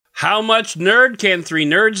How much nerd can three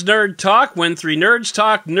nerds nerd talk when three nerds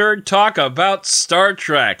talk nerd talk about Star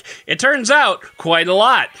Trek? It turns out quite a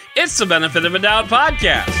lot. It's the Benefit of a Doubt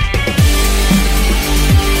podcast.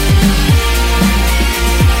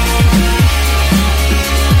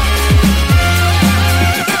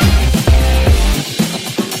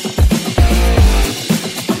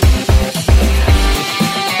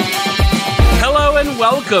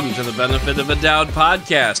 Welcome to the Benefit of a Dowd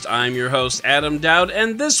podcast. I'm your host, Adam Dowd,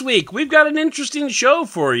 and this week we've got an interesting show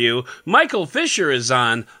for you. Michael Fisher is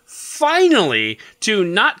on, finally, to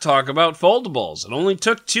not talk about foldables. It only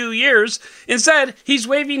took 2 years. Instead, he's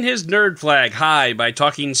waving his nerd flag high by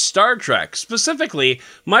talking Star Trek. Specifically,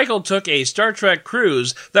 Michael took a Star Trek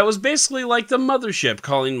cruise that was basically like the mothership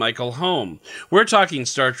calling Michael home. We're talking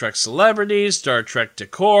Star Trek celebrities, Star Trek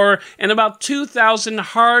decor, and about 2,000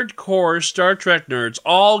 hardcore Star Trek nerds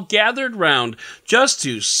all gathered round just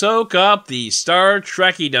to soak up the Star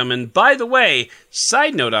Trekkiedom. And by the way,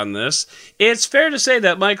 side note on this, it's fair to say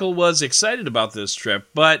that Michael was excited about this trip,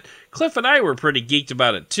 but Cliff and I were pretty geeked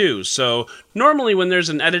about it too, so normally when there's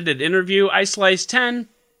an edited interview, I slice 10,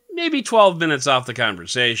 maybe 12 minutes off the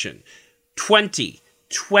conversation. 20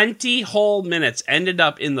 whole minutes ended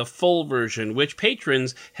up in the full version, which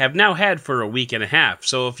patrons have now had for a week and a half.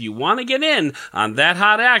 So if you want to get in on that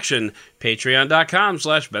hot action,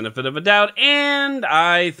 patreon.com/benefitofadoubt, and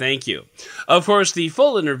I thank you. Of course, the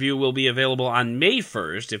full interview will be available on May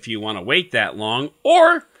 1st if you want to wait that long,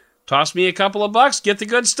 or toss me a couple of bucks, get the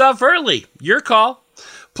good stuff early. Your call.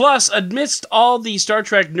 Plus, amidst all the Star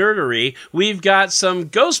Trek nerdery, we've got some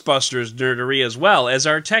Ghostbusters nerdery as well as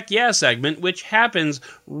our Tech Yeah segment, which happens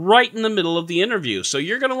right in the middle of the interview. So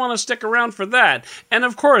you're going to want to stick around for that. And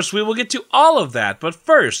of course, we will get to all of that. But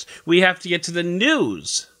first, we have to get to the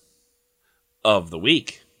news of the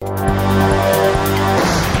week.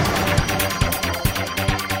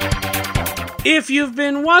 If you've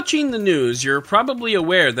been watching the news, you're probably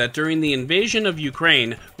aware that during the invasion of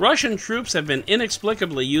Ukraine, Russian troops have been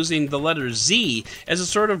inexplicably using the letter Z as a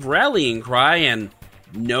sort of rallying cry, and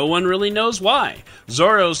no one really knows why.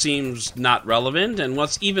 Zorro seems not relevant, and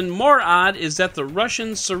what's even more odd is that the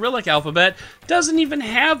Russian Cyrillic alphabet doesn't even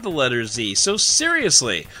have the letter Z, so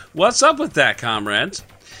seriously, what's up with that, comrades?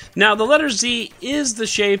 Now, the letter Z is the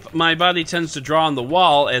shape my body tends to draw on the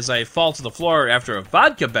wall as I fall to the floor after a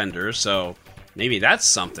vodka bender, so maybe that's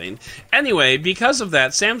something. Anyway, because of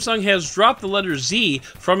that, Samsung has dropped the letter Z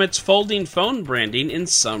from its folding phone branding in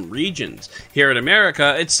some regions. Here in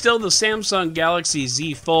America, it's still the Samsung Galaxy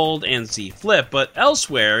Z Fold and Z Flip, but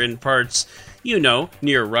elsewhere in parts,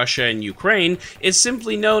 near Russia and Ukraine, it's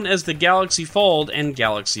simply known as the Galaxy Fold and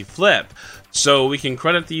Galaxy Flip. So we can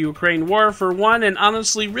credit the Ukraine war for one, and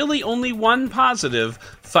honestly really only one positive,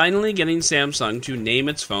 finally getting Samsung to name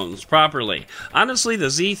its phones properly. Honestly,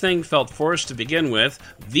 the Z thing felt forced to begin with.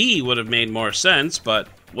 V would have made more sense, but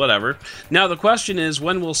whatever. Now the question is,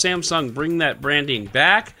 when will Samsung bring that branding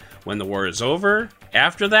back? When the war is over?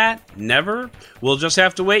 After that? Never? We'll just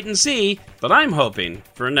have to wait and see, but I'm hoping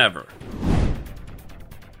for never.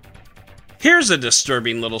 Here's a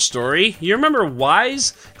disturbing little story. You remember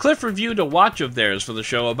Wise? Cliff reviewed a watch of theirs for the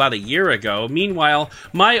show about a year ago. Meanwhile,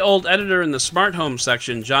 my old editor in the smart home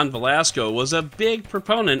section, John Velasco, was a big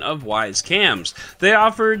proponent of Wise cams. They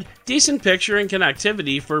offered decent picture and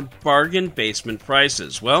connectivity for bargain basement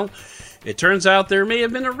prices. Well, it turns out there may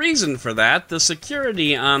have been a reason for that. The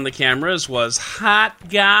security on the cameras was hot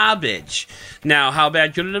garbage. Now, how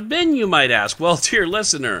bad could it have been, you might ask? Well, dear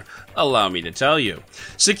listener, allow me to tell you.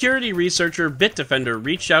 Security researcher Bitdefender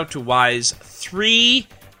reached out to Wise 3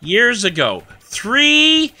 years ago.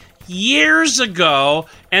 3 years ago!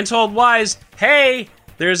 And told Wise, hey,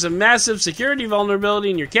 there's a massive security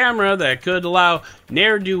vulnerability in your camera that could allow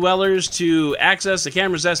ne'er-do-wellers to access the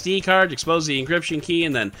camera's SD card, expose the encryption key,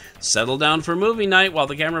 and then settle down for movie night while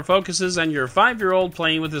the camera focuses on your 5-year-old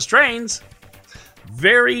playing with his trains.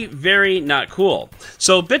 Very, very not cool.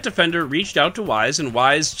 So Bitdefender reached out to Wise, and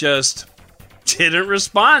Wise just didn't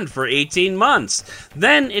respond for 18 months.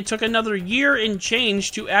 Then it took another year and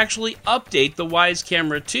change to actually update the Wise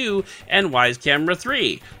Camera 2 and Wise Camera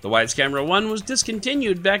 3. The Wise Camera 1 was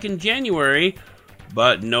discontinued back in January,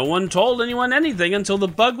 but no one told anyone anything until the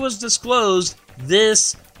bug was disclosed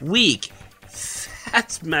this week.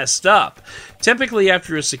 That's messed up. Typically,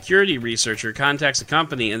 after a security researcher contacts a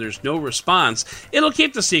company and there's no response, it'll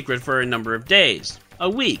keep the secret for a number of days, a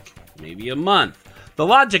week, maybe a month. The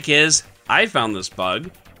logic is, I found this bug,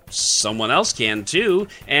 someone else can too,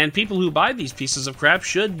 and people who buy these pieces of crap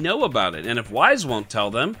should know about it, and if Wise won't tell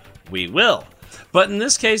them, we will. But in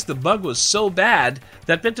this case, the bug was so bad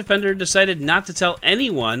that Bitdefender decided not to tell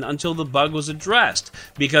anyone until the bug was addressed,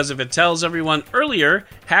 because if it tells everyone earlier,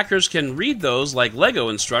 hackers can read those like Lego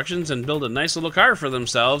instructions and build a nice little car for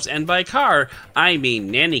themselves, and by car, I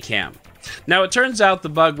mean nanny cam. Now, it turns out the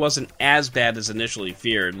bug wasn't as bad as initially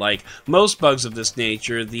feared. Like most bugs of this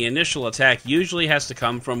nature, the initial attack usually has to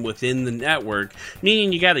come from within the network,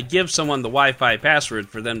 meaning you gotta give someone the Wi-Fi password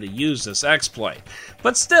for them to use this exploit.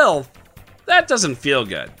 But still, that doesn't feel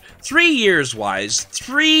good. 3 years, Wise.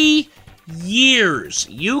 3 years.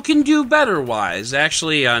 You can do better, Wise.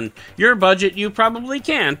 Actually, on your budget, you probably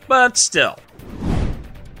can't, but still.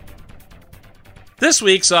 This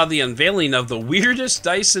week saw the unveiling of the weirdest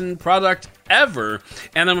Dyson product ever,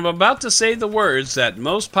 and I'm about to say the words that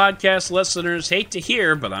most podcast listeners hate to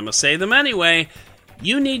hear, but I'm going to say them anyway.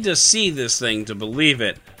 You need to see this thing to believe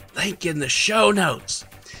it. Link in the show notes.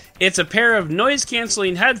 It's a pair of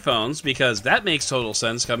noise-canceling headphones, because that makes total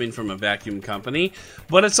sense coming from a vacuum company,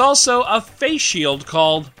 but it's also a face shield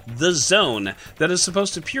called The Zone that is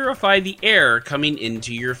supposed to purify the air coming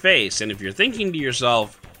into your face. And if you're thinking to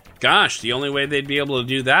yourself, gosh, the only way they'd be able to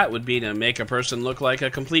do that would be to make a person look like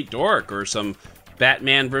a complete dork or some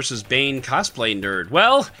Batman vs. Bane cosplay nerd.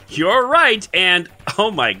 Well, you're right, and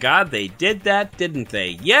oh my god, they did that, didn't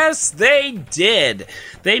they? Yes, they did!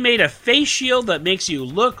 They made a face shield that makes you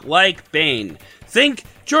look like Bane. Think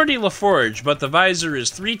Geordie LaForge, but the visor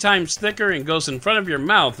is 3 times thicker and goes in front of your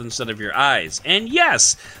mouth instead of your eyes. And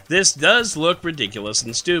yes, this does look ridiculous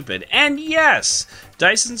and stupid. And yes,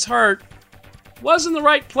 Dyson's heart was in the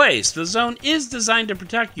right place. The Zone is designed to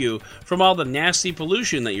protect you from all the nasty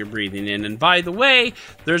pollution that you're breathing in. And by the way,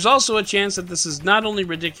 there's also a chance that this is not only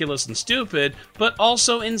ridiculous and stupid, but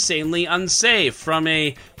also insanely unsafe from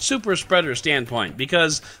a super spreader standpoint,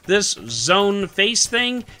 because this Zone face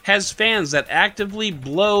thing has fans that actively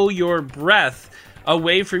blow your breath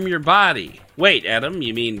away from your body. Wait, Adam,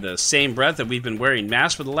 you mean the same breath that we've been wearing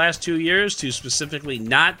masks for the last 2 years to specifically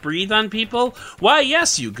not breathe on people? Why,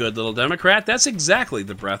 yes, you good little Democrat, that's exactly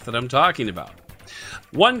the breath that I'm talking about.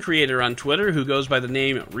 One creator on Twitter, who goes by the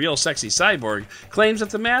name Real Sexy Cyborg, claims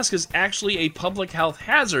that the mask is actually a public health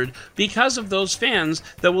hazard because of those fans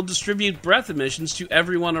that will distribute breath emissions to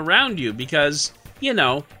everyone around you because, you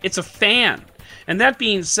know, it's a fan. And that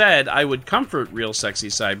being said, I would comfort Real Sexy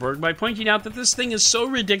Cyborg by pointing out that this thing is so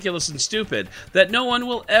ridiculous and stupid that no one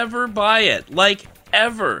will ever buy it. Like,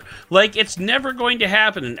 ever. Like, it's never going to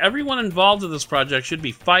happen, and everyone involved in this project should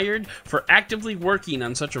be fired for actively working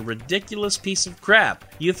on such a ridiculous piece of crap.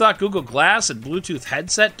 You thought Google Glass and Bluetooth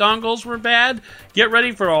headset dongles were bad? Get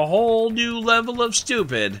ready for a whole new level of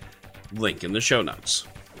stupid. Link in the show notes.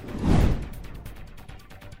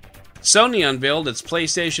 Sony unveiled its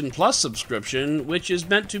PlayStation Plus subscription, which is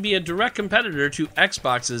meant to be a direct competitor to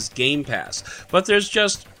Xbox's Game Pass. But there's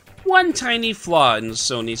just one tiny flaw in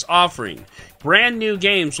Sony's offering. Brand new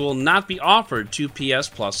games will not be offered to PS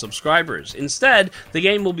Plus subscribers. Instead, the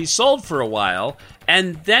game will be sold for a while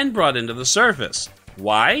and then brought into the service.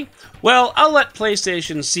 Why? Well, I'll let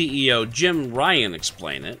PlayStation CEO Jim Ryan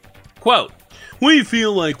explain it. Quote, "We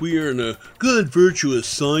feel like we are in a good virtuous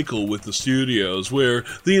cycle with the studios where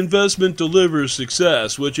the investment delivers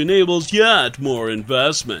success, which enables yet more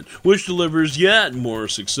investment, which delivers yet more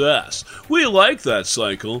success. We like that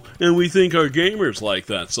cycle, and we think our gamers like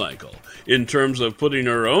that cycle. In terms of putting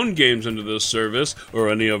our own games into this service, or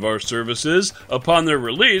any of our services, upon their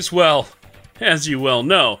release, well, as you well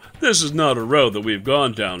know, this is not a road that we've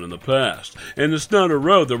gone down in the past, and it's not a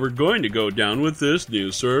road that we're going to go down with this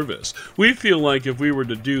new service. We feel like if we were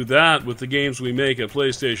to do that with the games we make at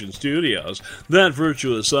PlayStation Studios, that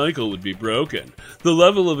virtuous cycle would be broken. The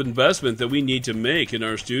level of investment that we need to make in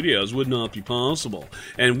our studios would not be possible,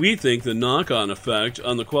 and we think the knock-on effect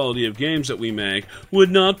on the quality of games that we make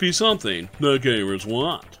would not be something that gamers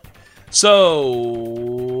want." So,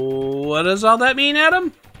 what does all that mean,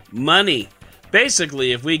 Adam? Money.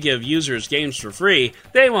 Basically, if we give users games for free,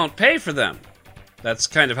 they won't pay for them. That's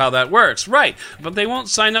kind of how that works, right? But they won't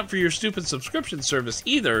sign up for your stupid subscription service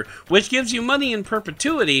either, which gives you money in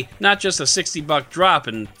perpetuity, not just a $60 drop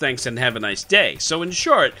and thanks and have a nice day. So in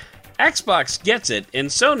short, Xbox gets it, and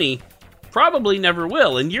Sony probably never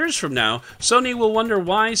will. In years from now, Sony will wonder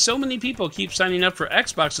why so many people keep signing up for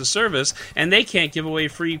Xbox's service and they can't give away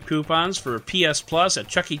free coupons for PS Plus at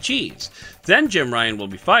Chuck E. Cheese. Then Jim Ryan will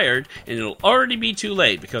be fired, and it'll already be too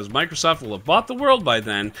late because Microsoft will have bought the world by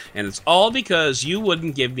then, and it's all because you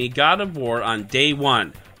wouldn't give me God of War on day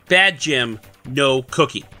one. Bad Jim, no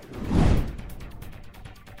cookie.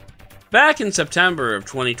 Back in September of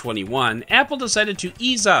 2021, Apple decided to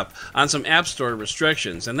ease up on some App Store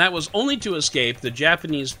restrictions, and that was only to escape the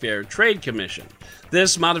Japanese Fair Trade Commission.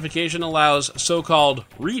 This modification allows so-called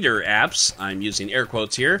reader apps, I'm using air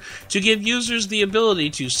quotes here, to give users the ability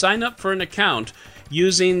to sign up for an account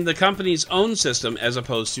using the company's own system as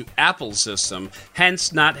opposed to Apple's system,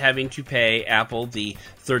 hence not having to pay Apple the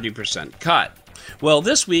 30% cut. Well,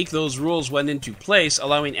 this week, those rules went into place,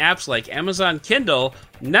 allowing apps like Amazon Kindle,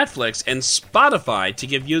 Netflix, and Spotify to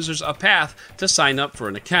give users a path to sign up for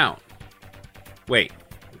an account. Wait,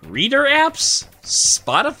 reader apps?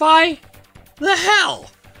 Spotify? The hell?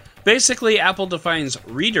 Basically, Apple defines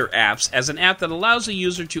reader apps as an app that allows a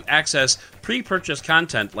user to access pre-purchased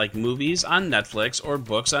content like movies on Netflix or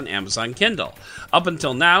books on Amazon Kindle. Up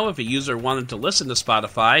until now, if a user wanted to listen to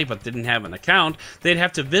Spotify but didn't have an account, they'd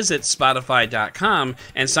have to visit Spotify.com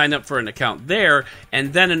and sign up for an account there,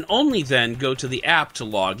 and then and only then go to the app to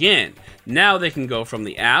log in. Now they can go from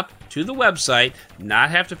the app to the website,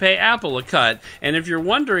 not have to pay Apple a cut, and if you're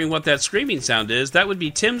wondering what that screaming sound is, that would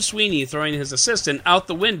be Tim Sweeney throwing his assistant out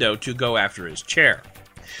the window to go after his chair.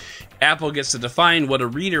 Apple gets to define what a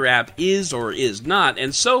reader app is or is not,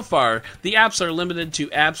 and so far, the apps are limited to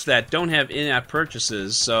apps that don't have in-app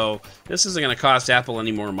purchases, so this isn't going to cost Apple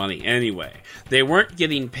any more money anyway. They weren't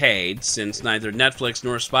getting paid, since neither Netflix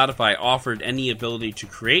nor Spotify offered any ability to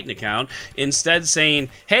create an account, instead saying,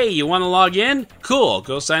 hey, you want to log in? Cool,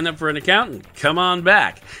 go sign up for an account and come on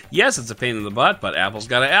back. Yes, it's a pain in the butt, but Apple's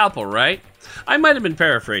got an Apple, right? I might have been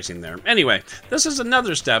paraphrasing there. Anyway, this is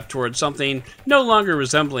another step towards something no longer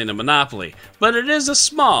resembling a monopoly, but it is a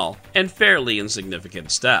small and fairly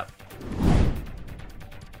insignificant step.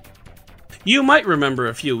 You might remember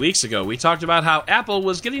a few weeks ago we talked about how Apple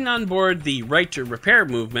was getting on board the right to repair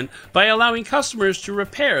movement by allowing customers to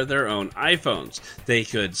repair their own iPhones. They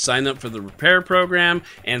could sign up for the repair program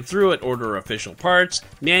and through it order official parts,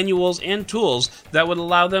 manuals, and tools that would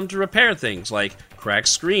allow them to repair things like cracked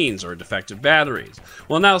screens or defective batteries.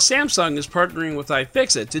 Well, now Samsung is partnering with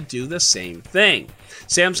iFixit to do the same thing.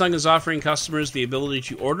 Samsung is offering customers the ability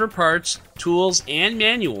to order parts, tools, and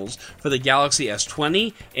manuals for the Galaxy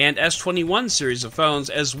S20 and S21 series of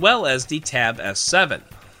phones, as well as the Tab S7.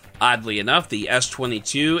 Oddly enough, the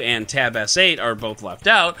S22 and Tab S8 are both left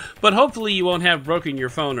out, but hopefully you won't have broken your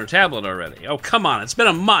phone or tablet already. Oh, come on, it's been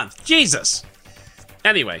a month. Jesus!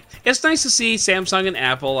 Anyway, it's nice to see Samsung and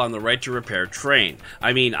Apple on the right to repair train.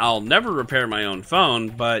 I mean, I'll never repair my own phone,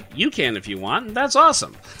 but you can if you want, and that's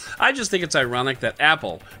awesome. I just think it's ironic that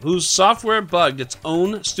Apple, whose software bugged its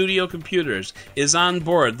own studio computers, is on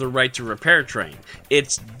board the right to repair train.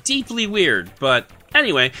 It's deeply weird, but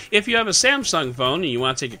anyway, if you have a Samsung phone and you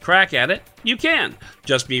want to take a crack at it, you can.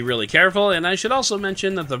 Just be really careful, and I should also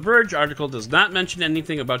mention that the Verge article does not mention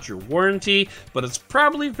anything about your warranty, but it's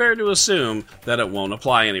probably fair to assume that it won't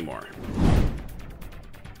apply anymore.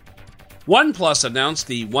 OnePlus announced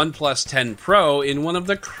the OnePlus 10 Pro in one of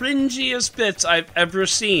the cringiest bits I've ever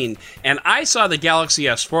seen, and I saw the Galaxy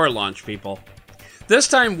S4 launch, people. This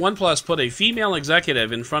time, OnePlus put a female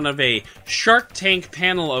executive in front of a Shark Tank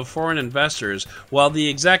panel of foreign investors while the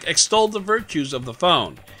exec extolled the virtues of the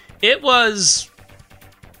phone. It was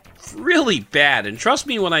really bad, and trust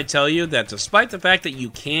me when I tell you that despite the fact that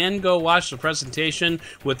you can go watch the presentation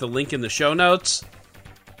with the link in the show notes,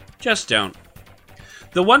 just don't.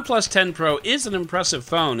 The OnePlus 10 Pro is an impressive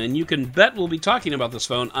phone, and you can bet we'll be talking about this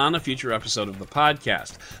phone on a future episode of the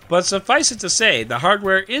podcast. But suffice it to say, the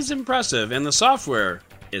hardware is impressive, and the software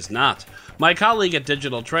is not. My colleague at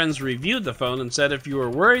Digital Trends reviewed the phone and said if you were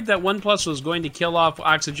worried that OnePlus was going to kill off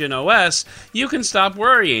Oxygen OS, you can stop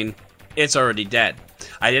worrying. It's already dead.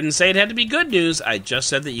 I didn't say it had to be good news, I just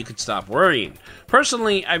said that you could stop worrying.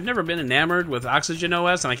 Personally, I've never been enamored with Oxygen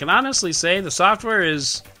OS, and I can honestly say the software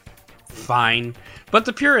is fine. But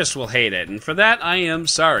the purists will hate it, and for that I am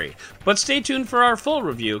sorry. But stay tuned for our full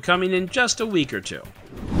review coming in just a week or two.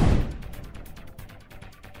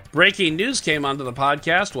 Breaking news came onto the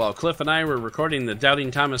podcast while Cliff and I were recording the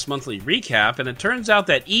Doubting Thomas Monthly Recap, and it turns out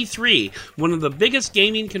that E3, one of the biggest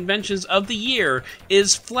gaming conventions of the year,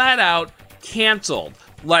 is flat out canceled.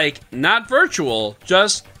 Like, not virtual,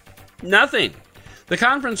 just nothing. The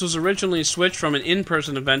conference was originally switched from an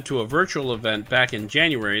in-person event to a virtual event back in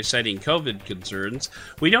January, citing COVID concerns.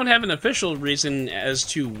 We don't have an official reason as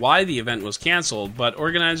to why the event was canceled, but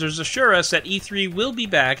organizers assure us that E3 will be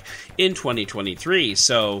back in 2023,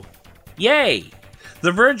 so yay!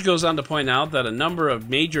 The Verge goes on to point out that a number of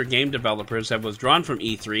major game developers have withdrawn from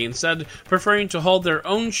E3, instead preferring to hold their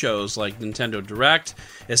own shows like Nintendo Direct.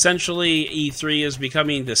 Essentially, E3 is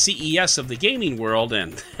becoming the CES of the gaming world,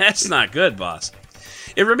 and that's not good, boss.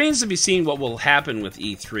 It remains to be seen what will happen with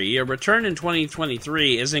E3. A return in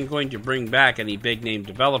 2023 isn't going to bring back any big-name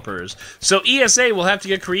developers, so ESA will have to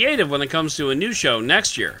get creative when it comes to a new show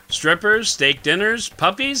next year. Strippers, steak dinners,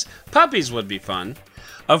 puppies? Puppies would be fun.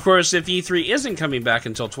 Of course, if E3 isn't coming back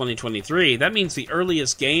until 2023, that means the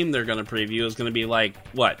earliest game they're going to preview is going to be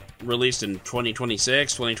released in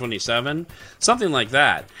 2026, 2027? Something like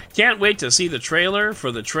that. Can't wait to see the trailer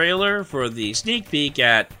for the sneak peek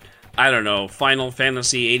at, I don't know, Final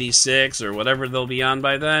Fantasy 86 or whatever they'll be on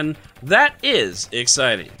by then. That is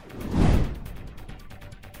exciting.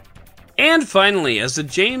 And finally, as the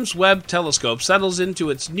James Webb Telescope settles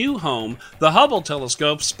into its new home, the Hubble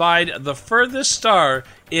telescope spied the furthest star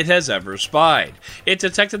it has ever spied. It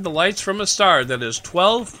detected the lights from a star that is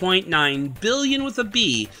 12.9 billion with a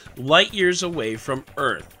B light years away from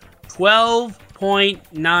Earth.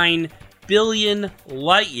 12.9 billion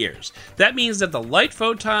light years. That means that the light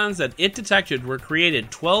photons that it detected were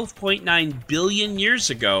created 12.9 billion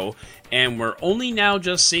years ago, and we're only now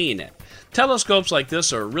just seeing it. Telescopes like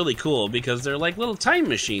this are really cool because they're like little time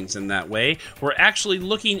machines in that way. We're actually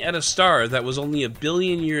looking at a star that was only 1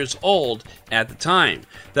 billion years old at the time.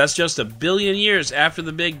 That's just 1 billion years after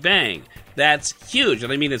the Big Bang. That's huge,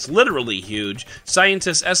 and I mean it's literally huge.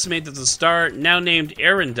 Scientists estimate that the star, now named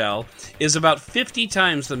Earendel, is about 50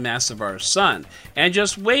 times the mass of our sun. And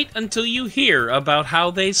just wait until you hear about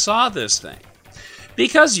how they saw this thing.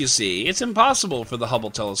 Because, you see, it's impossible for the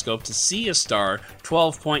Hubble telescope to see a star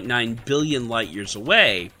 12.9 billion light-years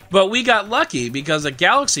away, but we got lucky because a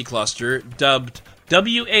galaxy cluster dubbed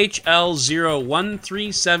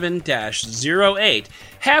WHL0137-08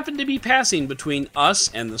 happened to be passing between us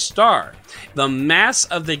and the star. The mass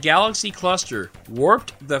of the galaxy cluster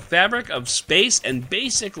warped the fabric of space and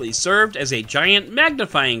basically served as a giant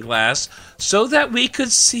magnifying glass so that we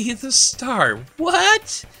could see the star.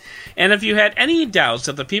 What? And if you had any doubts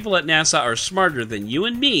that the people at NASA are smarter than you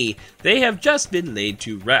and me, they have just been laid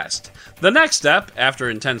to rest. The next step, after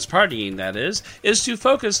intense partying that is to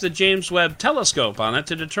focus the James Webb Telescope on it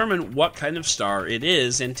to determine what kind of star it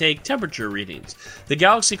is and take temperature readings. The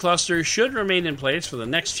galaxy cluster should remain in place for the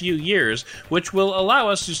next few years, which will allow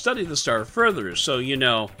us to study the star further, so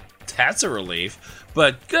that's a relief.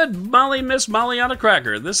 But good Molly, Miss Molly on a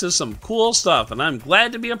cracker, this is some cool stuff, and I'm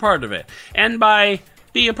glad to be a part of it. And by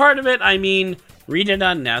be a part of it, I mean read it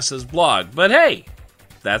on NASA's blog. But hey,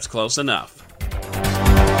 that's close enough.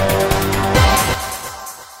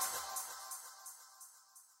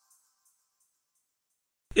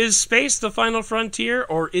 Is space the final frontier,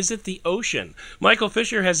 or is it the ocean? Michael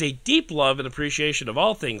Fisher has a deep love and appreciation of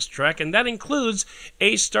all things Trek, and that includes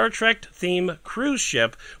a Star Trek-themed cruise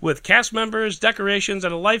ship with cast members, decorations,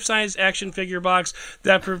 and a life-size action figure box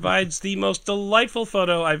that provides the most delightful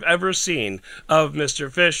photo I've ever seen of Mr.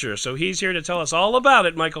 Fisher. So he's here to tell us all about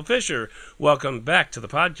it. Michael Fisher, welcome back to the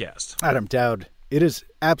podcast. Adam Dowd, it is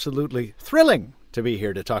absolutely thrilling to be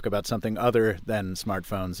here to talk about something other than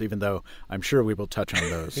smartphones, even though I'm sure we will touch on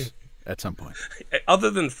those at some point. Other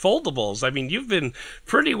than foldables, I mean, you've been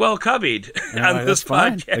pretty well cubbied on this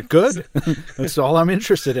podcast. Good. That's all I'm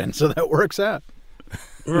interested in, so that works out.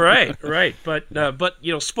 Right. But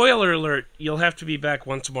spoiler alert, you'll have to be back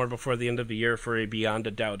once more before the end of the year for a Beyond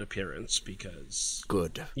a Doubt appearance, because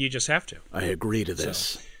good. You just have to. I agree to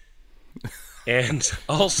this. And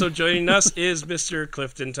also joining us is Mr.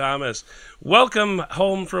 Clifton Thomas. Welcome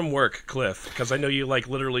home from work, Cliff, because I know you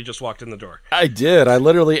literally just walked in the door. I did. I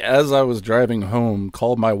literally, as I was driving home,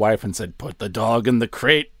 called my wife and said, "Put the dog in the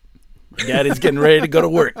crate. Daddy's getting ready to go to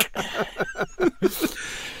work."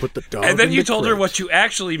 Put the dog. And then you told her what you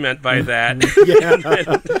actually meant by that. Yeah.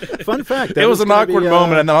 Fun fact. It was an awkward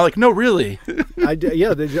moment, and then I'm like, "No, really."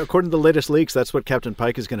 According to the latest leaks, that's what Captain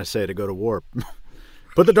Pike is going to say to go to warp.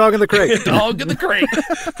 Put the dog in the crate. Dog in the crate.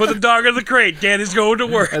 Put the dog in the crate. Daddy's going to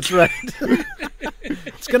work. That's right.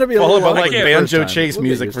 It's going to be a followed little by banjo chase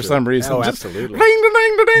music for some reason. Oh, absolutely.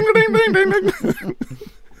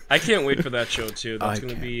 I can't wait for that show too. That's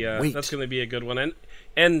going to be a good one.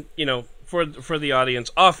 And for the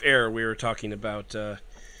audience, off air we were talking about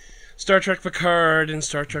Star Trek Picard and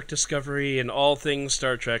Star Trek Discovery and all things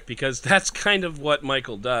Star Trek, because that's kind of what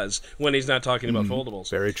Michael does when he's not talking about foldables.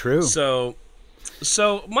 Very true.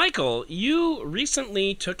 So, Michael, you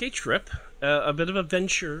recently took a trip a bit of a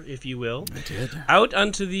venture, if you will. I did.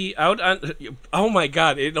 Oh my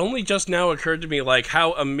God! It only just now occurred to me like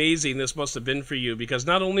how amazing this must have been for you, because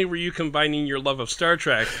not only were you combining your love of Star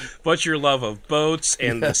Trek, but your love of boats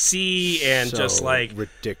and the sea, and So just like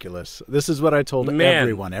ridiculous. This is what I told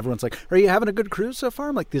everyone. Everyone's like, "Are you having a good cruise so far?"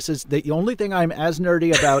 I'm like, "This is the only thing I'm as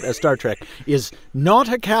nerdy about as Star Trek is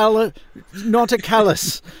nauticalia,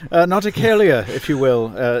 if you will."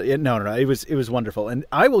 No. It was wonderful, and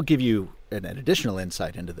I will give you an additional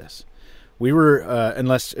insight into this. We were,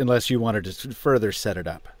 unless you wanted to further set it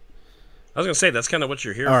up. I was going to say, that's kind of what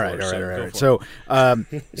you're here All for. right. Go for So,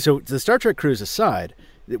 so the Star Trek cruise aside,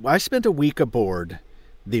 I spent a week aboard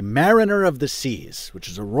the Mariner of the Seas, which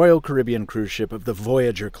is a Royal Caribbean cruise ship of the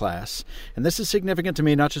Voyager class. And this is significant to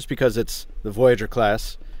me, not just because it's the Voyager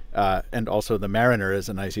class, and also the Mariner is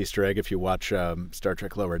a nice Easter egg if you watch Star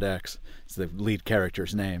Trek Lower Decks. It's the lead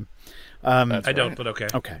character's name. I don't, but okay.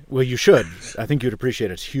 Okay. Well, you should. I think you'd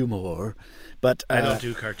appreciate its humor. But I don't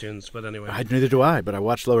do cartoons, but anyway. Neither do I, but I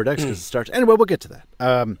watched Lower Decks because it starts. Anyway, we'll get to that.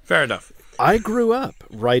 Fair enough. I grew up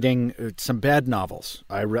writing some bad novels.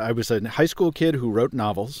 I was a high school kid who wrote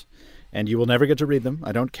novels, and you will never get to read them.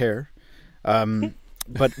 I don't care.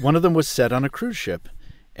 But one of them was set on a cruise ship,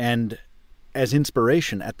 and as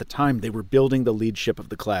inspiration at the time, they were building the lead ship of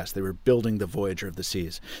the class. They were building the Voyager of the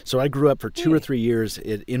Seas. So I grew up for 2 or 3 years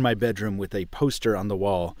in my bedroom with a poster on the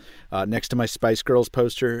wall next to my Spice Girls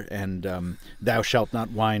poster and Thou Shalt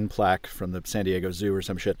Not Whine plaque from the San Diego Zoo or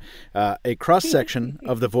some shit. A cross-section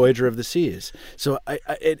of the Voyager of the Seas. So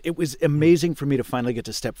it was amazing for me to finally get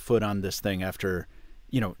to step foot on this thing after...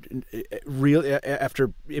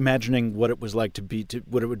 after imagining what it was like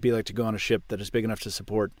what it would be like to go on a ship that is big enough to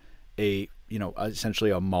support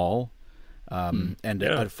essentially a mall and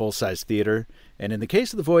a full-size theater. And in the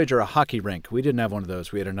case of the Voyager, a hockey rink. We didn't have one of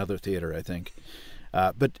those. We had another theater, I think.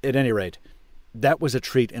 But at any rate, that was a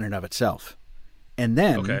treat in and of itself. And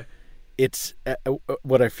then it's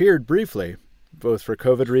what I feared briefly, both for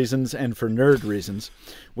COVID reasons and for nerd reasons,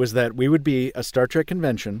 was that we would be a Star Trek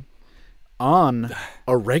convention on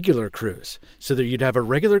a regular cruise. So that you'd have a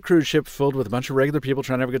regular cruise ship filled with a bunch of regular people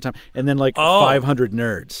trying to have a good time, and then 500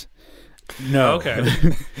 nerds. No.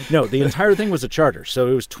 Okay. No, the entire thing was a charter. So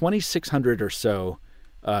it was 2,600 or so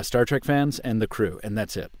Star Trek fans and the crew, and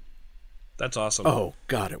that's it. That's awesome. Oh,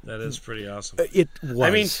 God. That is pretty awesome. It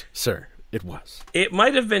was, sir. It was. It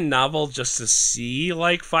might have been novel just to see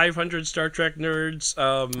 500 Star Trek nerds,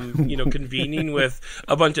 convening with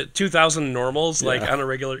a bunch of 2,000 normals, on a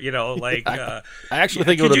regular, I actually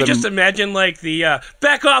think it would could have you been... just imagine the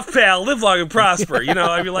back off, pal, live long and prosper?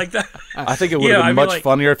 I mean, like that. I think it would have been much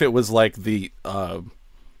funnier if it was the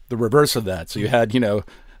reverse of that. So you had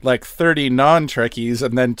 30 non-Trekkies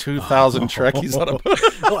and then 2,000 Trekkies on a boat.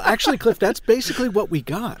 Well, actually, Cliff, that's basically what we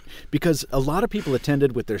got, because a lot of people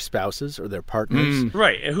attended with their spouses or their partners.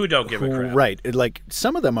 Right, and who don't give a crap. Right.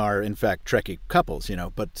 Some of them are, in fact, Trekkie couples,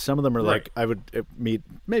 but some of them are I would meet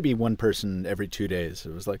maybe one person every 2 days.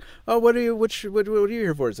 It was like, oh, what are you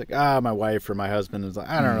here for? It's like, my wife or my husband. It's like,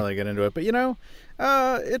 I don't really get into it, but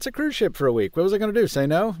it's a cruise ship for a week. What was I going to do? Say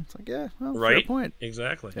no? It's like, yeah, well, fair point.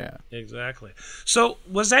 Exactly. Yeah. Exactly. So,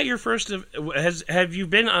 was that your first? Have you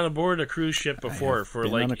been on board a cruise ship before for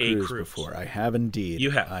on a cruise cruise before? I have indeed.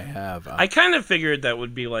 You have. I have. I kind of figured that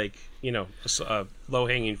would be low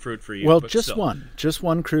hanging fruit for you. Well, but just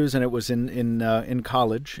one cruise, and it was in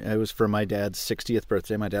college. It was for my dad's 60th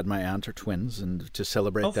birthday. My dad and my aunt are twins, and to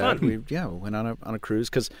celebrate that, fun. we went on a cruise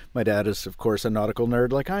because my dad is, of course, a nautical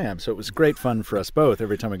nerd like I am. So it was great fun for us both.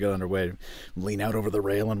 Every time we got underway, lean out over the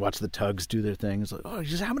rail and watch the tugs do their things. Like,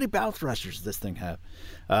 how many bow thrusters does this thing have?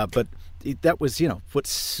 But that was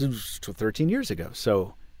 13 years ago.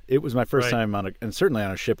 So it was my first time and certainly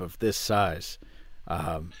on a ship of this size.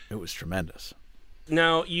 It was tremendous.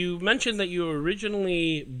 Now, you mentioned that you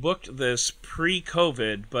originally booked this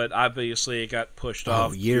pre-COVID, but obviously it got pushed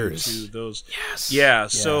off years. Due to those. Yes. Yeah.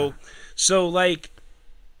 So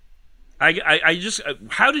I just,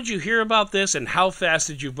 how did you hear about this, and how fast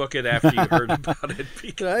did you book it after you heard about it?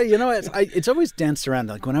 It's always danced around.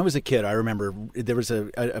 Like when I was a kid, I remember there was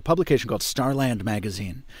a publication called Starland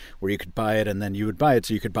Magazine where you could buy it, and then you would buy it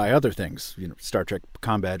so you could buy other things, Star Trek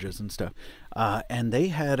comm badges and stuff. And they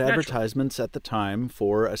had advertisements at the time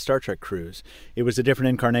for a Star Trek cruise. It was a different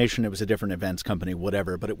incarnation. It was a different events company,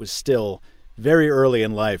 whatever, but it was still very early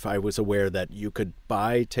in life. I was aware that you could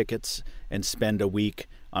buy tickets and spend a week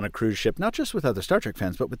on a cruise ship, not just with other Star Trek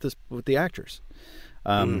fans, but with the actors.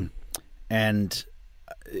 And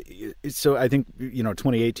so I think,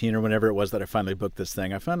 2018 or whenever it was that I finally booked this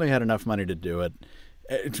thing, I finally had enough money to do it,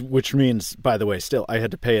 which means, by the way, still, I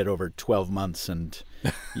had to pay it over 12 months. And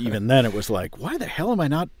even then it was like, why the hell am I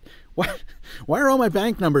not? Why are all my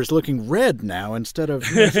bank numbers looking red now instead of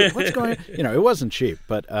what's going on? It wasn't cheap,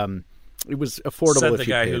 but it was affordable. Said if the you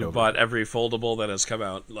guy paid who over. bought every foldable that has come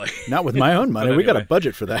out. Not with my own money. Anyway. We got a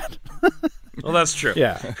budget for that. Well, that's true.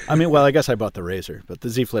 Yeah. I guess I bought the Razor, but the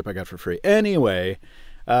Z Flip I got for free. Anyway,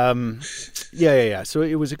 yeah. So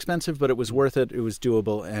it was expensive, but it was worth it. It was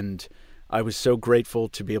doable, and I was so grateful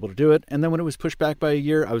to be able to do it. And then when it was pushed back by a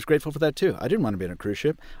year, I was grateful for that too. I didn't want to be on a cruise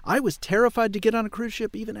ship. I was terrified to get on a cruise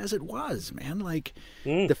ship even as it was, man.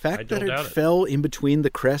 The fact that it fell in between the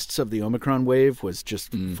crests of the Omicron wave was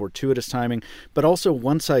just fortuitous timing. But also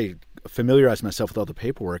once I familiarized myself with all the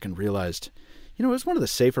paperwork and realized, it was one of the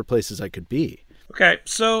safer places I could be. Okay,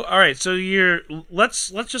 so all right, so let's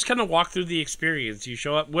just kind of walk through the experience. You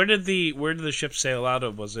show up. Where did the ship sail out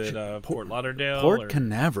of? Was it Fort Lauderdale? Port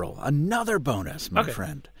Canaveral. Another bonus, my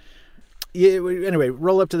friend. Yeah. Anyway,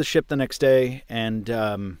 roll up to the ship the next day, and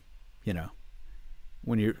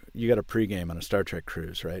when you got a pregame on a Star Trek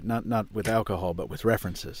cruise, right? Not with alcohol, but with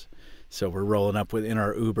references. So we're rolling up in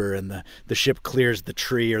our Uber, and the ship clears the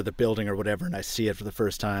tree or the building or whatever, and I see it for the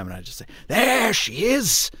first time, and I just say, "There she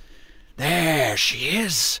is! There she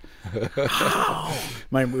is!" Oh.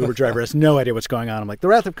 My Uber driver has no idea what's going on. I'm like, "The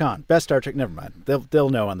Wrath of Khan, best Star Trek." Never mind. They'll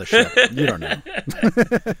know on the ship. You don't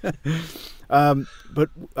know. But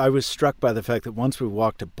I was struck by the fact that once we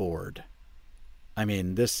walked aboard, I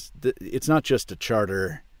mean, it's not just a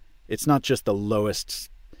charter. It's not just the lowest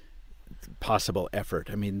possible effort.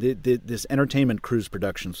 I mean, this Entertainment Cruise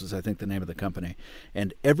Productions was, I think, the name of the company,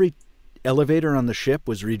 and every elevator on the ship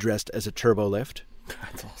was redressed as a turbo lift.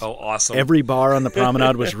 That's awesome. Oh, awesome. Every bar on the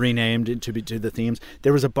promenade was renamed to the themes.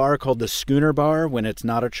 There was a bar called the Schooner Bar when it's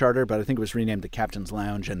not a charter, but I think it was renamed the Captain's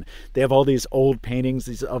Lounge. And they have all these old paintings,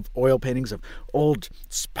 these oil paintings of old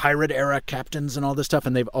pirate era captains and all this stuff,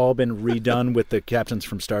 and they've all been redone with the captains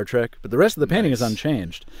from Star Trek. But the rest of the painting is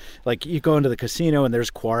unchanged. Like, you go into the casino and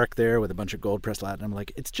there's Quark there with a bunch of gold pressed latinum. I'm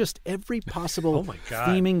like, it's just every possible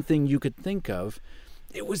theming thing you could think of.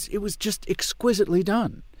 It was just exquisitely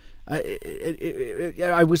done.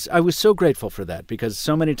 I was so grateful for that, because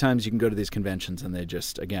so many times you can go to these conventions and they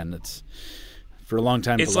just, again, it's for a long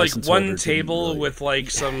time. It's like one table with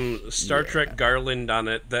like some Star Trek garland on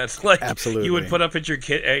it that's like you would put up at your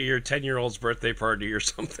 10-year-old's birthday party or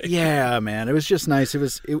something. Yeah, man, it was just nice.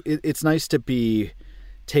 It's nice to be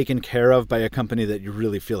taken care of by a company that you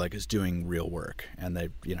really feel like is doing real work, and they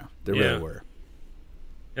really were.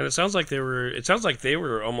 And it sounds like they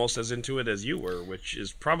were almost as into it as you were, which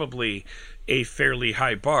is probably a fairly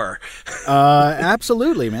high bar.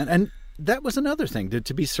 Absolutely, man. And that was another thing,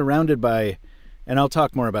 to be surrounded by, and I'll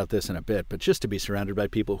talk more about this in a bit, but just to be surrounded by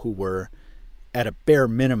people who were at a bare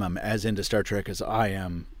minimum as into Star Trek as I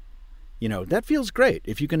am, that feels great.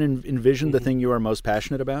 If you can envision the thing you are most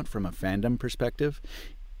passionate about from a fandom perspective.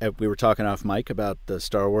 We were talking off mic about the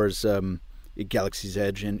Star Wars Galaxy's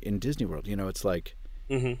Edge in Disney World. It's like,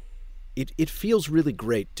 it feels really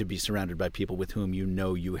great to be surrounded by people with whom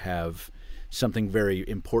you have something very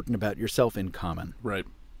important about yourself in common. Right.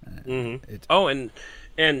 And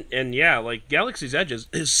yeah, like Galaxy's Edge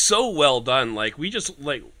is so well done. Like we just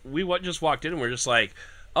walked in and we're just like,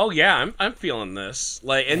 oh yeah, I'm feeling this.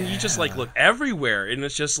 Like, and you just like look everywhere, and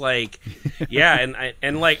it's just like, yeah.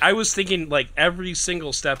 And I was thinking, like, every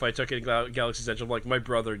single step I took in Galaxy's Edge, I'm like, my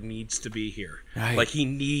brother needs to be here. Right. Like, he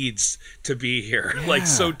needs to be here, like,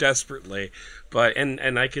 so desperately. But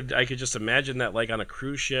and I could just imagine that, like, on a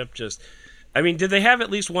cruise ship, just. I mean, did they have at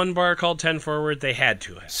least one bar called 10 Forward? They had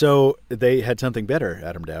to have. So they had something better,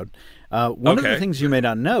 Adam Dowd. One of the things you may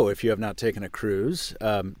not know if you have not taken a cruise,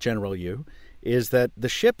 General U, is that the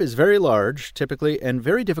ship is very large, typically, and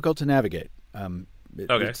very difficult to navigate. No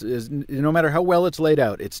matter how well it's laid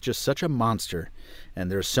out, it's just such a monster,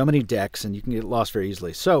 and there's so many decks, and you can get lost very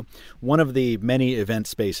easily. So one of the many event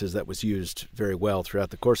spaces that was used very well throughout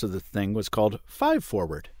the course of the thing was called 5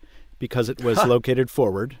 Forward, because it was located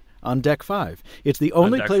forward on Deck 5. It's the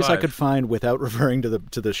only place I could find without referring to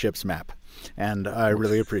the ship's map. And I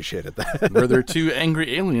really appreciated that. Were there 2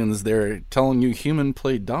 angry aliens there telling you human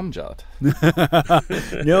played Domjot?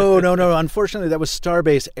 No. Unfortunately, that was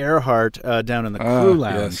Starbase Earhart down in the crew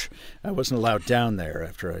lounge. Yes. I wasn't allowed down there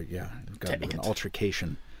after I got into an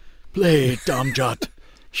altercation. Play Domjot,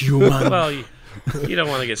 human. Well, you don't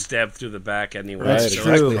want to get stabbed through the back anyway. That's so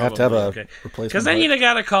true. You have to have a replacement. Because then you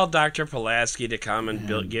got to call Dr. Pulaski to come and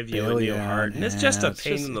give you a new heart. And it's just a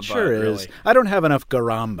pain in the butt, sure really. Is. I don't have enough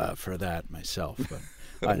garamba for that myself,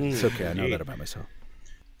 but it's okay. I know that about myself.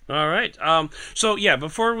 All right. So yeah,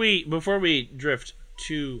 before we drift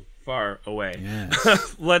too far away.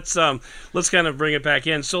 Yes. Let's kind of bring it back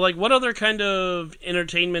in. So, like, what other kind of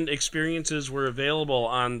entertainment experiences were available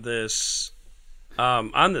on this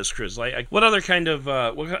cruise? Like, what other kind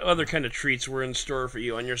of treats were in store for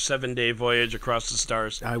you on your 7-day voyage across the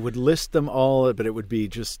stars? I would list them all, but it would be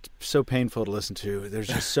just so painful to listen to. There's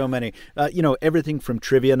just so many. Everything from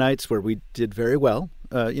trivia nights where we did very well.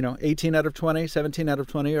 18 out of 20, 17 out of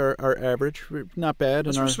 20 are our average. We're not bad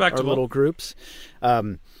in our little groups.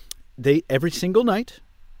 Every single night,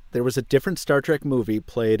 there was a different Star Trek movie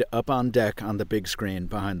played up on deck on the big screen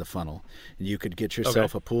behind the funnel. And you could get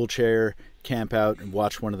yourself a pool chair, camp out, and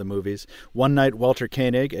watch one of the movies. One night, Walter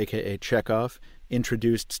Koenig, a.k.a. Chekhov,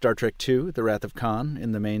 introduced Star Trek II, The Wrath of Khan,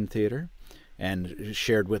 in the main theater, and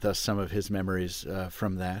shared with us some of his memories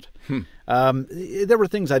from that. There were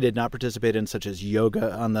things I did not participate in, such as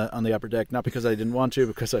yoga on the upper deck, not because I didn't want to,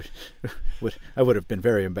 because I would have been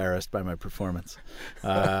very embarrassed by my performance.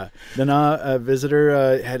 Nana, a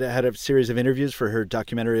visitor, had a series of interviews for her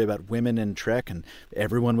documentary about women in Trek, and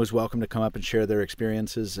everyone was welcome to come up and share their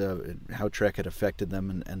experiences, how Trek had affected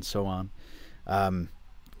them, and so on.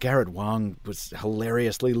 Garrett Wang was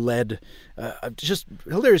hilariously led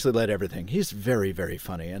everything. He's very, very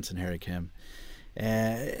funny, Ensign Harry Kim.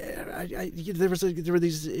 There were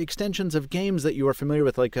these extensions of games that you are familiar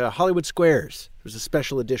with, like Hollywood Squares. There was a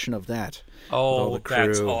special edition of that. Oh,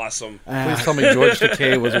 that's awesome. Please tell me George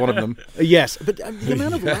Takei was one of them. Yes, but the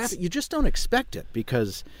amount of laughing, you just don't expect it,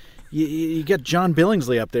 because you get John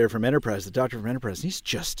Billingsley up there from Enterprise, the doctor from Enterprise, and he's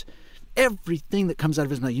just... everything that comes out of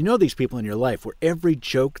his mouth. You know these people in your life where every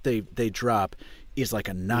joke they drop is like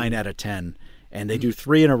a 9 out of 10, and they do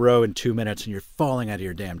 3 in a row in 2 minutes, and you're falling out of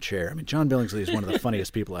your damn chair. I mean, John Billingsley is one of the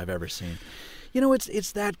funniest people I've ever seen.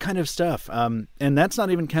 It's that kind of stuff. And that's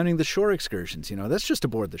not even counting the shore excursions. That's just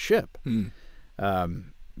aboard the ship. The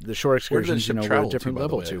shore excursions, were a different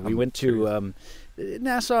level too. We went to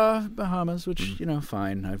Nassau, Bahamas, which,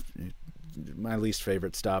 fine. My least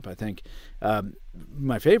favorite stop, I think.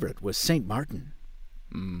 My favorite was St. Martin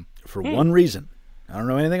for one reason. I don't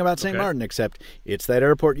know anything about St. Martin except it's that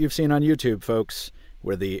airport you've seen on YouTube, folks,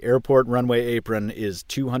 where the airport runway apron is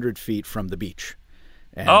 200 feet from the beach.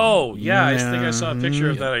 And, I think I saw a picture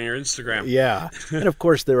of that on your Instagram. Yeah. And, of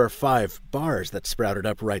course, there are 5 bars that sprouted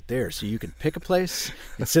up right there. So you can pick a place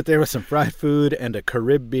and sit there with some fried food and a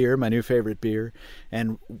Carib beer, my new favorite beer.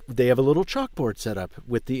 And they have a little chalkboard set up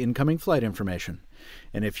with the incoming flight information.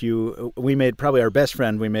 And we made, probably our best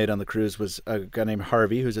friend we made on the cruise was a guy named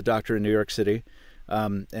Harvey, who's a doctor in New York City.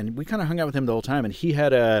 And we kind of hung out with him the whole time. And he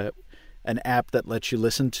had an app that lets you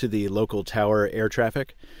listen to the local tower air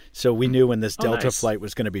traffic. So we knew when this Delta flight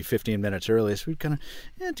was going to be 15 minutes early. So we'd kind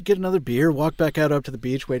of get another beer, walk back out up to the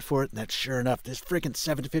beach, wait for it. And that's sure enough, this freaking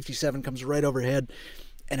 757 comes right overhead.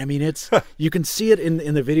 And I mean, you can see it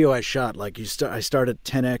in the video I shot. Like I start at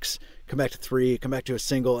 10x, come back to 3, come back to a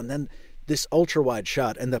single, and then this ultra wide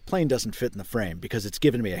shot, and the plane doesn't fit in the frame because it's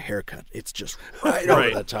giving me a haircut. It's just right over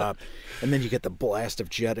the top. And then you get the blast of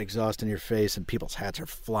jet exhaust in your face, and people's hats are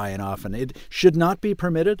flying off. And it should not be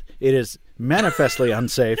permitted. It is manifestly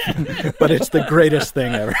unsafe, but it's the greatest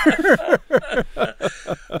thing ever.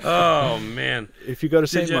 Oh, man. If you go to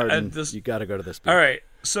St. Martin, you got to go to this beach. All right.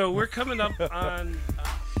 So we're coming up on...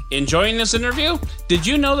 Enjoying this interview? Did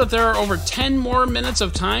you know that there are over 10 more minutes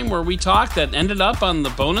of time where we talk that ended up on the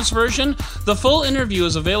bonus version? The full interview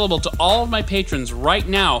is available to all of my patrons right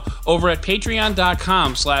now over at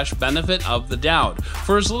patreon.com/benefitofthedoubt.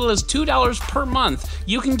 For as little as $2 per month,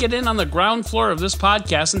 you can get in on the ground floor of this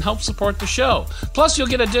podcast and help support the show. Plus, you'll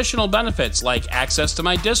get additional benefits like access to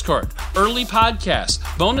my Discord, early podcasts,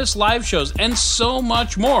 bonus live shows, and so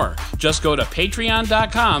much more. Just go to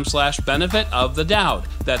patreon.com/benefitofthedoubt.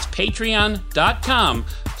 That's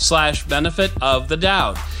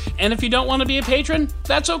patreon.com/benefitofthedoubt. And if you don't want to be a patron,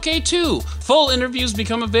 that's okay too. Full interviews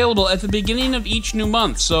become available at the beginning of each new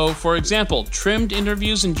month. So, for example, trimmed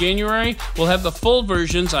interviews in January will have the full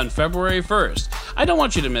versions on February 1st. I don't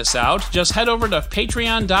want you to miss out. Just head over to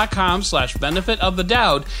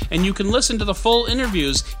patreon.com/benefitofthedoubt and you can listen to the full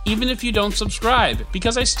interviews even if you don't subscribe,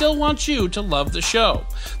 because I still want you to love the show.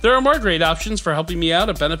 There are more great options for helping me out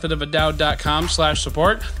at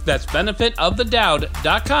benefitofthedoubt.com/support. That's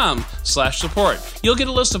benefitofthedoubt.com/support. You'll get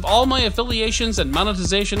a list of all my affiliations and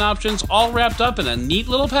monetization options all wrapped up in a neat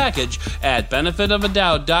little package at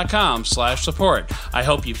benefitofthedoubt.com/support. I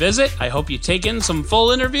hope you visit, I hope you take in some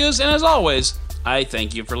full interviews, and as always, I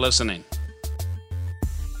thank you for listening.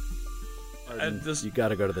 You got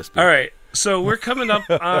to go to this beach. All right, so we're coming up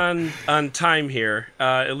on time here,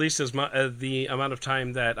 at least as the amount of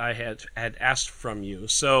time that I had asked from you.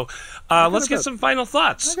 So let's get some final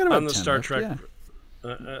thoughts on the Star Trek.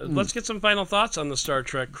 let's get some final thoughts on the Star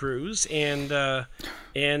Trek cruise, and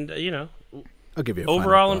you know, I'll give you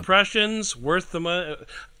overall impressions, worth the money.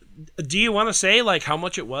 Do you want to say like how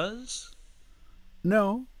much it was?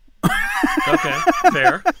 No. Okay,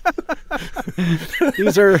 fair.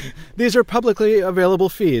 These are publicly available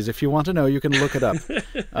fees. If you want to know, you can look it up.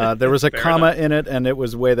 There was a comma in it, and it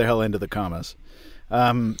was way the hell into the commas.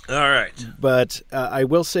 All right. But I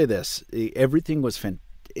will say this: everything was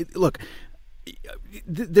fantastic. Look,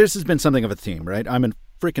 this has been something of a theme, right? I'm a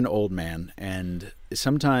freaking old man, and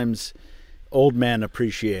sometimes old men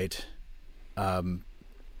appreciate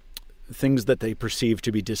things that they perceive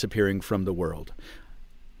to be disappearing from the world.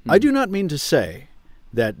 I do not mean to say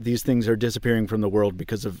that these things are disappearing from the world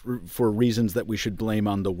for reasons that we should blame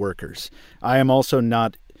on the workers. I am also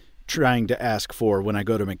not trying to ask for, when I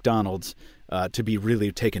go to McDonald's, to be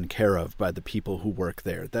really taken care of by the people who work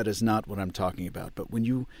there. That is not what I'm talking about. But when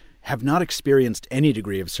you have not experienced any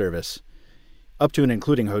degree of service, up to and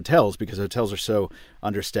including hotels, because hotels are so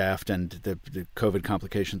understaffed and the COVID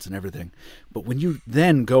complications and everything. But when you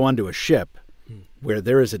then go onto a ship where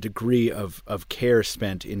there is a degree of care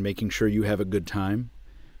spent in making sure you have a good time,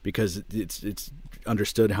 because it's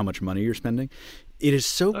understood how much money you're spending, it is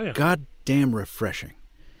so goddamn refreshing.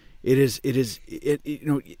 It is you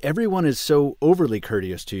know, everyone is so overly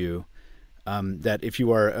courteous to you that if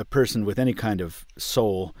you are a person with any kind of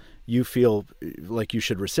soul, you feel like you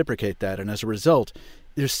should reciprocate that, and as a result,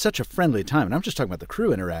 there's such a friendly time. And I'm just talking about the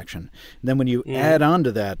crew interaction. And then when you add on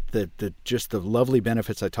to that just the lovely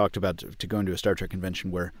benefits I talked about to going to a Star Trek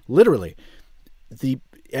convention, where literally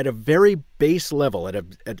at a very base level,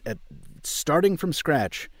 at starting from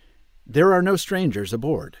scratch, there are no strangers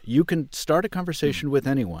aboard. You can start a conversation with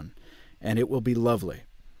anyone, and it will be lovely.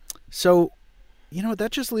 So, you know,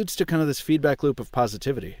 that just leads to kind of this feedback loop of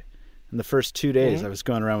positivity. In the first 2 days, I was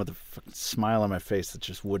going around with a fucking smile on my face that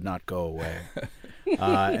just would not go away.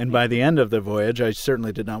 And by the end of the voyage, I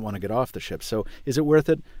certainly did not want to get off the ship. So is it worth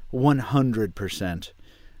it? 100%.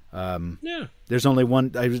 Yeah. There's only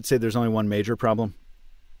one, I would say there's only one major problem,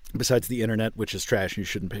 besides the internet, which is trash and you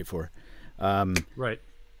shouldn't pay for. Right.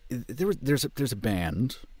 There's a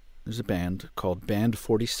band. There's a band called Band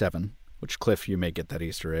 47, which, Cliff, you may get that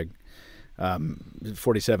Easter egg.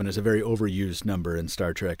 47 is a very overused number in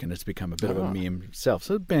Star Trek, and it's become a bit of a meme itself.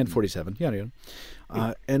 So Band 47, yada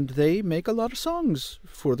yada. And they make a lot of songs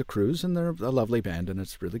for the cruise, and they're a lovely band, and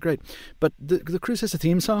it's really great. But the cruise has a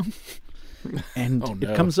theme song, and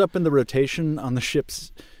it comes up in the rotation on the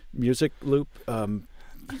ship's music loop,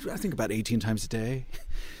 I think about 18 times a day.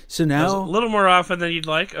 So now, a little more often than you'd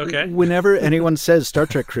like. Okay. Whenever anyone says Star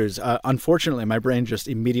Trek cruise, unfortunately, my brain just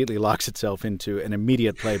immediately locks itself into an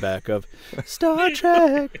immediate playback of Star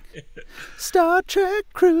Trek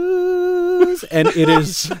cruise, and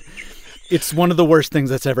it's one of the worst things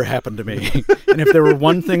that's ever happened to me. And if there were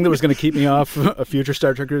one thing that was going to keep me off a future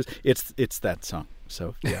Star Trek cruise, it's that song.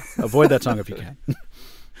 So yeah, avoid that song if you can.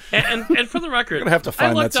 And for the record, have to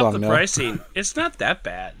find I looked that song up the now. pricing. It's not that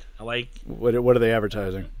bad. Like, what are they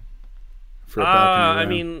advertising for a balcony room? I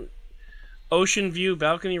mean, ocean view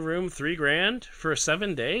balcony room, $3,000 for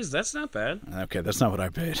 7 days. That's not bad. Okay, that's not what I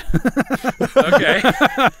paid. Okay,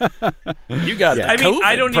 You got it. I mean,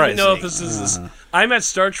 I don't even know if pricing. this is. I'm at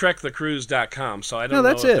StarTrekTheCruise.com, so I don't know.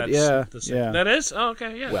 that's if it. That's Yeah. That is. Oh,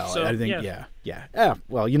 okay. Yeah. Well, so, I think yeah.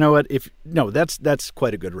 Well, you know what? That's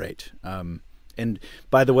quite a good rate. And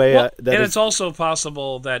by the way, it's also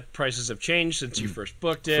possible that prices have changed since you first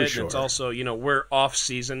booked it. sure. It's also, we're off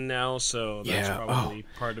season now, so that's probably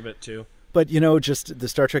part of it too. But just the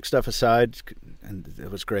Star Trek stuff aside, and it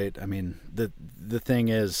was great. I mean, the thing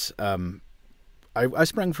is, I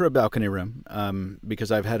sprung for a balcony room because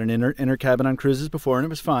I've had an inner cabin on cruises before, and it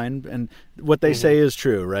was fine. And what they say is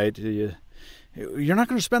true, right? You're not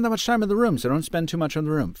going to spend that much time in the room, so don't spend too much in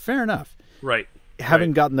the room. Fair enough. Right.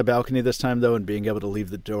 Having gotten the balcony this time, though, and being able to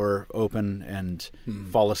leave the door open and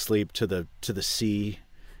fall asleep to the sea,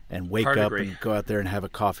 and wake up and go out there and have a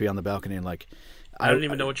coffee on the balcony, and I don't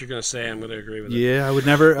even know what you're going to say. I'm going to agree with it. Yeah, I would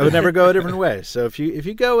never go a different way. So if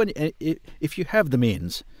you go and if you have the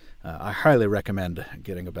means, I highly recommend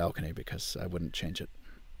getting a balcony because I wouldn't change it.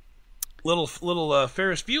 Little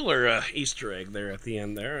Ferris Bueller Easter egg there at the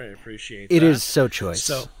end there. I appreciate that. It is so choice.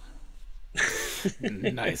 So.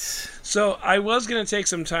 Nice. So I was going to take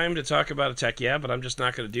some time to talk about a tech, but I'm just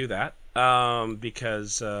not going to do that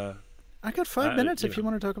because I got 5 minutes if you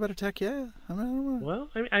want to talk about a tech, yeah. I don't know. Well,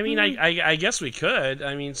 I guess we could.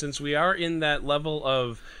 I mean, since we are in that level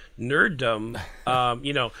of nerddom,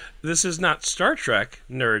 this is not Star Trek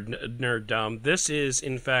nerddom. This is,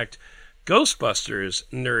 in fact, Ghostbusters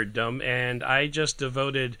nerddom, and I just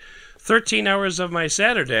devoted 13 hours of my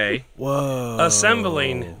Saturday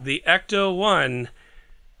assembling the Ecto-1,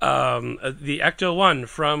 from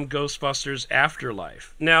Ghostbusters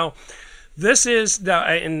Afterlife. Now, this is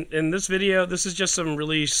in this video. This is just some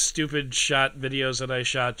really stupid shot videos that I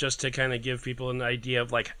shot just to kind of give people an idea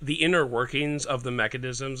of like the inner workings of the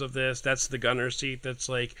mechanisms of this. That's the gunner seat that's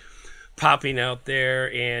like popping out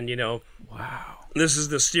there, and wow. This is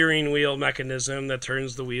the steering wheel mechanism that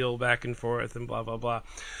turns the wheel back and forth and blah, blah, blah.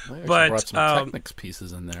 But brought some Technics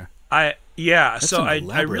pieces in there. I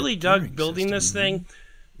really dug building this thing.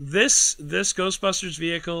 This Ghostbusters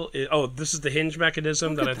vehicle, this is the hinge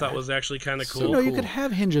mechanism that I thought was actually kind of cool. So, you could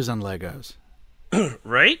have hinges on Legos.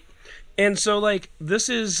 Right? And so, like, this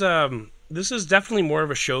is definitely more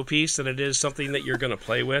of a showpiece than it is something that you're going to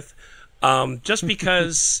play with. Just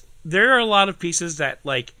because there are a lot of pieces that,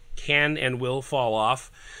 like, can and will fall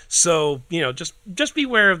off. So, just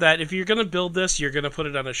beware of that. If you're going to build this, you're going to put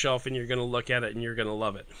it on a shelf and you're going to look at it and you're going to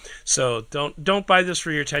love it. So don't buy this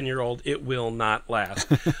for your 10-year-old. It will not last.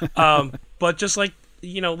 But just like,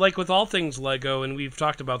 like with all things Lego, and we've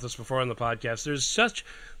talked about this before on the podcast, there's such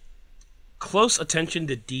close attention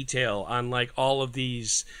to detail on like all of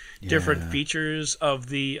these different features of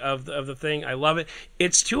the thing. I love it.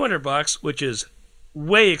 It's $200, which is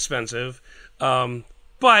way expensive.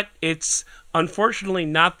 But it's unfortunately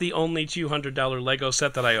not the only $200 Lego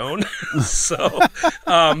set that I own. So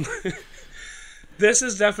this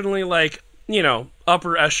is definitely like,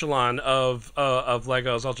 upper echelon of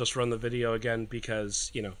Legos. I'll just run the video again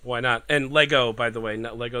because, why not? And Lego, by the way,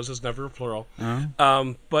 Legos is never plural.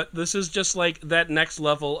 But this is just like that next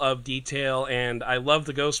level of detail, and I love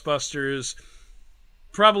the Ghostbusters.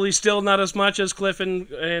 Probably still not as much as Cliff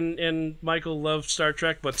and Michael love Star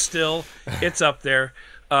Trek, but still, it's up there.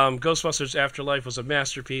 Ghostbusters Afterlife was a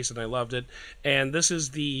masterpiece, and I loved it. And this is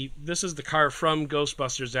the car from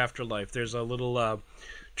Ghostbusters Afterlife. There's a little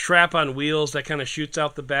trap on wheels that kind of shoots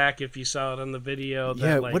out the back. If you saw it on the video,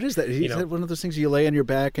 what is that? Is that one of those things you lay on your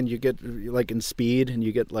back and you get like in Speed and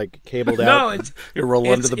you get like cabled out? No, you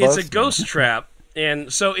roll under the bus. It's a ghost trap.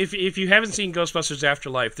 And so if you haven't seen Ghostbusters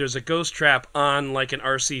Afterlife, there's a ghost trap on like an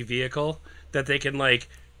RC vehicle that they can like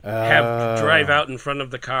have drive out in front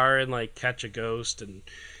of the car and like catch a ghost and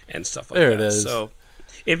stuff like that. There it is. So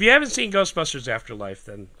if you haven't seen Ghostbusters Afterlife,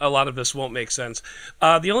 then a lot of this won't make sense.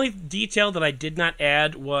 The only detail that I did not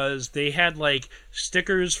add was they had like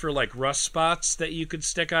stickers for like rust spots that you could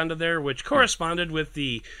stick onto there, which corresponded with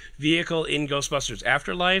the vehicle in Ghostbusters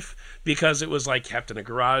Afterlife because it was like kept in a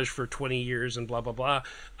garage for 20 years and blah, blah, blah.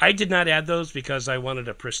 I did not add those because I wanted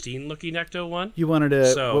a pristine looking Ecto-1. You wanted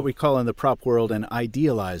what we call in the prop world an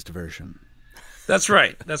idealized version. That's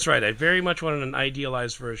right. I very much wanted an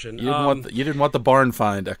idealized version. You didn't want the barn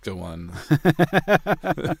find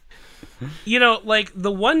Ecto-1. Like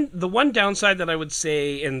the one downside that I would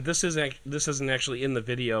say, and this isn't actually in the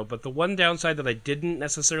video, but the one downside that I didn't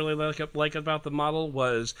necessarily like about the model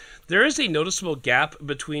was there is a noticeable gap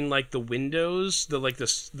between like the windows,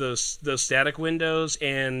 the static windows,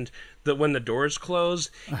 and when the doors close.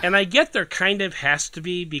 And I get there kind of has to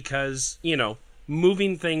be because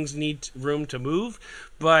moving things need room to move,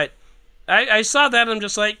 but I saw that and I'm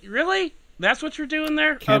just like, really? That's what you're doing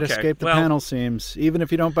there? Can't escape the panel seams. Even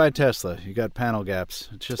if you don't buy Tesla, you got panel gaps.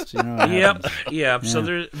 It's just, Yep.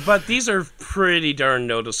 So but these are pretty darn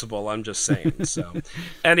noticeable, I'm just saying. So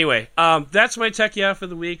anyway, that's my tech for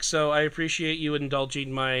the week. So I appreciate you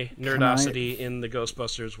indulging my nerdosity in the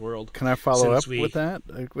Ghostbusters world. Can I follow up with that?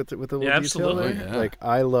 With a little detail absolutely. there? Yeah. Like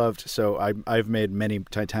I loved, I've made many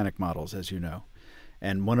Titanic models, as you know.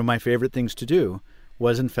 And one of my favorite things to do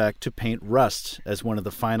was, in fact, to paint rust as one of the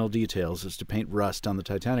final details, is to paint rust on the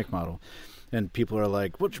Titanic model. And people are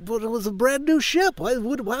like, what it was a brand new ship. Why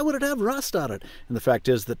would it have rust on it? And the fact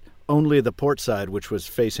is that only the port side, which was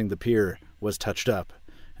facing the pier, was touched up.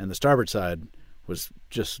 And the starboard side was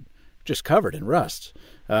just covered in rust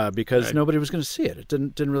because nobody was going to see it. It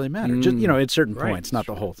didn't really matter. Just, at certain points, not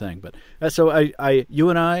the whole thing. But so you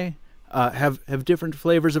and I have different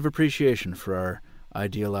flavors of appreciation for our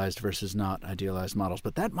idealized versus not idealized models,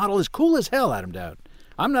 but that model is cool as hell, Adam Dowd.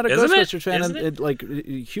 I'm not a Ghostbusters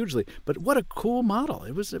fan, hugely, but what a cool model!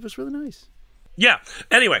 It was really nice. Yeah.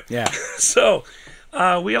 Anyway. Yeah. So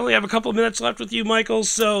we only have a couple minutes left with you, Michael.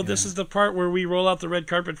 So this is the part where we roll out the red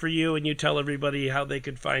carpet for you, and you tell everybody how they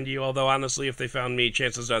could find you. Although honestly, if they found me,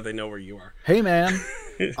 chances are they know where you are. Hey, man.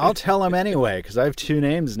 I'll tell them anyway, because I have two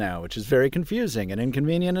names now, which is very confusing and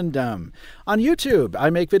inconvenient and dumb. On YouTube,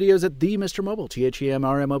 I make videos at the Mr. Mobile,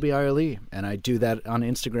 TheMrMobile, and I do that on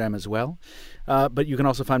Instagram as well. But you can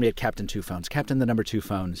also find me at Captain Two Phones, Captain the number 2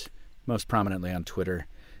 Phones, most prominently on Twitter,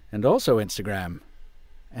 and also Instagram.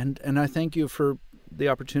 And I thank you for the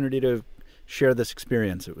opportunity to share this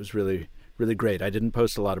experience. It was really, really great. I didn't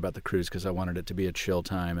post a lot about the cruise because I wanted it to be a chill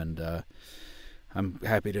time, and I'm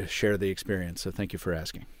happy to share the experience. So thank you for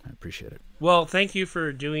asking. I appreciate it. Well, thank you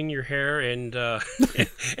for doing your hair and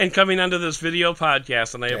and coming onto this video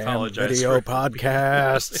podcast. And I apologize. Video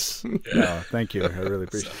podcasts. Thank you. I really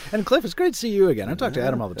appreciate it. And Cliff, it's great to see you again. I talk to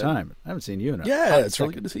Adam all the time. I haven't seen you in a Yeah, it's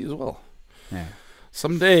really good to see you as well. Yeah.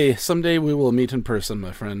 Someday we will meet in person,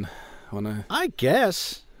 my friend. I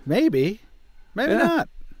guess. Maybe not.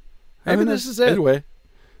 I mean, this is it. Anyway,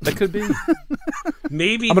 that could be.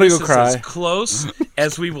 Maybe I'm gonna this go is cry. as close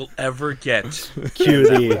as we will ever get. Cue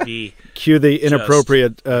the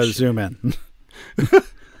inappropriate zoom in.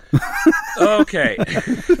 Okay.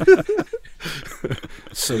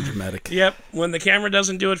 So dramatic. Yep. When the camera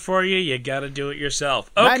doesn't do it for you, you got to do it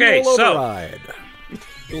yourself. Okay, so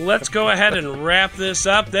let's go ahead and wrap this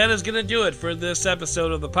up. That is going to do it for this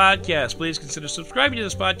episode of the podcast. Please consider subscribing to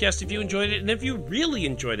this podcast if you enjoyed it. And if you really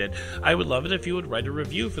enjoyed it, I would love it if you would write a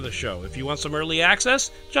review for the show. If you want some early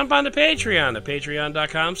access, jump onto Patreon at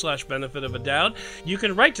patreon.com/benefitofadoubt. You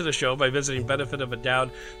can write to the show by visiting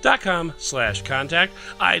benefitofadoubt.com/contact.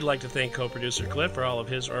 I'd like to thank co-producer Cliff for all of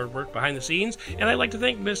his hard work behind the scenes. And I'd like to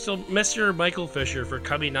thank Mr. Michael Fisher for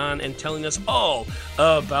coming on and telling us all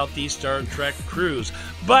about the Star Trek cruise.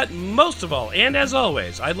 But most of all, and as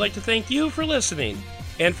always, I'd like to thank you for listening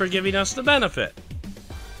and for giving us the benefit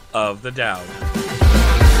of the doubt.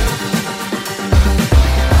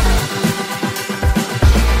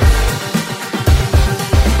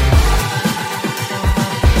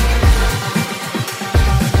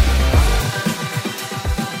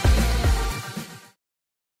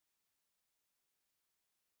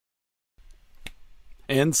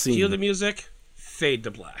 And scene. Cue the music, fade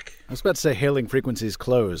to black. I was about to say hailing frequencies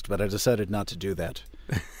closed, but I decided not to do that.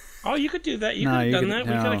 Oh, you could do that. You could have done that.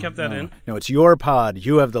 We could have kept that in. No, it's your pod.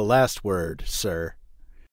 You have the last word, sir.